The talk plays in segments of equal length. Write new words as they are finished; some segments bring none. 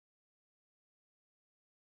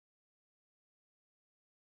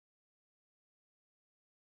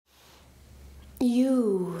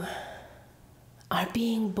You are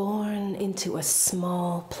being born into a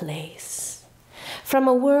small place, from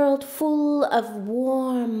a world full of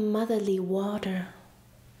warm motherly water,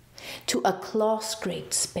 to a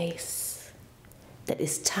claw-scraped space that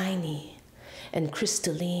is tiny and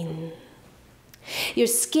crystalline. Your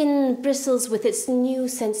skin bristles with its new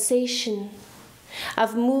sensation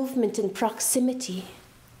of movement and proximity,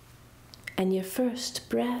 and your first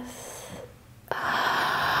breath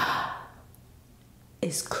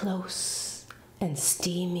is close and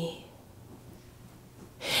steamy.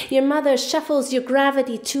 Your mother shuffles your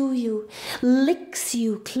gravity to you, licks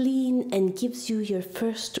you clean, and gives you your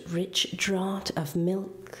first rich draught of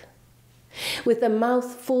milk. With a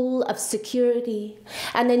mouth full of security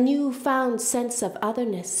and a newfound sense of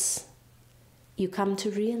otherness, you come to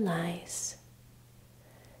realize,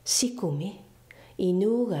 Sikumi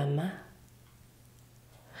Inuugama,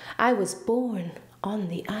 I was born on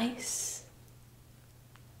the ice.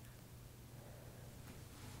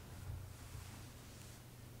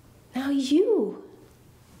 Now you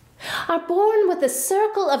are born with a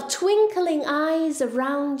circle of twinkling eyes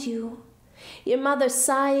around you, your mother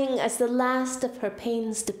sighing as the last of her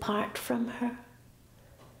pains depart from her.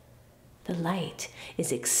 The light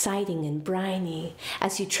is exciting and briny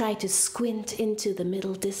as you try to squint into the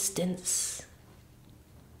middle distance.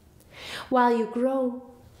 While you grow,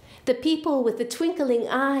 the people with the twinkling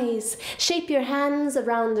eyes shape your hands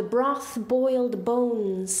around the broth-boiled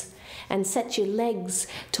bones and set your legs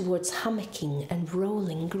towards hummocking and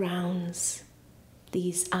rolling grounds.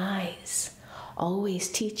 These eyes always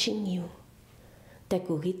teaching you,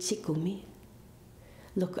 Sikumi,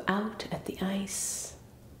 look out at the ice.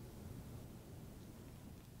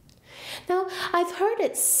 Now, I've heard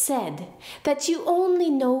it said that you only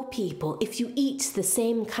know people if you eat the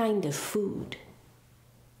same kind of food.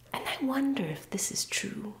 And I wonder if this is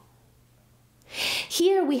true.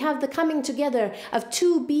 Here we have the coming together of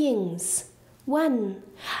two beings. One,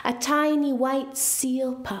 a tiny white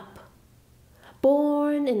seal pup,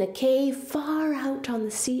 born in a cave far out on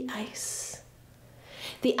the sea ice.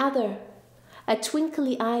 The other, a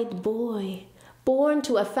twinkly-eyed boy, born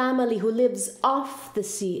to a family who lives off the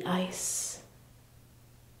sea ice.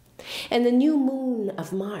 And the new moon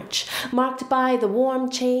of March, marked by the warm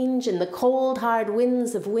change and the cold, hard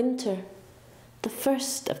winds of winter, the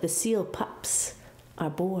first of the seal pups are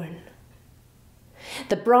born.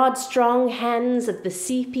 The broad, strong hands of the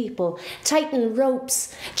sea people tighten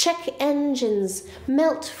ropes, check engines,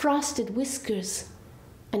 melt frosted whiskers,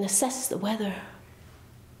 and assess the weather.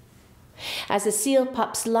 As the seal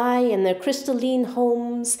pups lie in their crystalline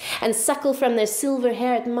homes and suckle from their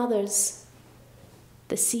silver-haired mothers,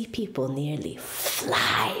 the sea people nearly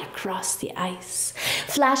fly across the ice,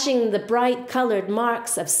 flashing the bright-colored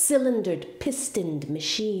marks of cylindered, pistoned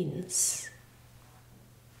machines.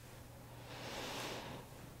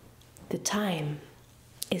 The time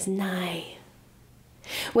is nigh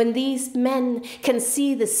when these men can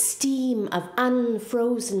see the steam of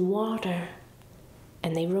unfrozen water,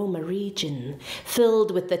 and they roam a region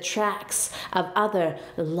filled with the tracks of other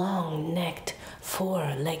long-necked,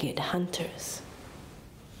 four-legged hunters.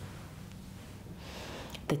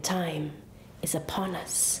 The time is upon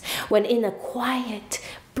us when, in a quiet,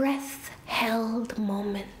 breath-held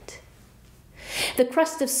moment, the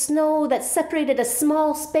crust of snow that separated a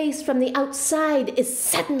small space from the outside is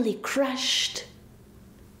suddenly crushed.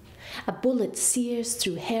 A bullet sears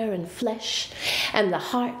through hair and flesh, and the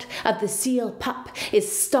heart of the seal pup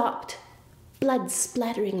is stopped, blood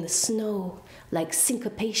splattering the snow like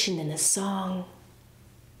syncopation in a song.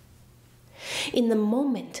 In the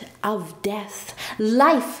moment of death,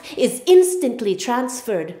 life is instantly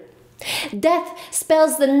transferred. Death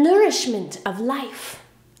spells the nourishment of life.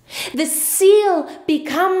 The seal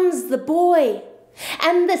becomes the boy,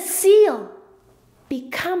 and the seal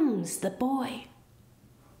becomes the boy.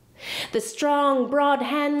 The strong, broad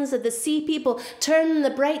hands of the sea people turn the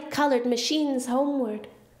bright-colored machines homeward,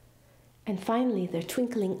 and finally their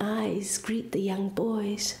twinkling eyes greet the young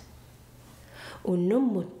boys.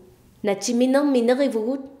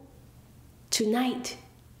 Tonight,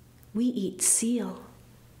 we eat seal.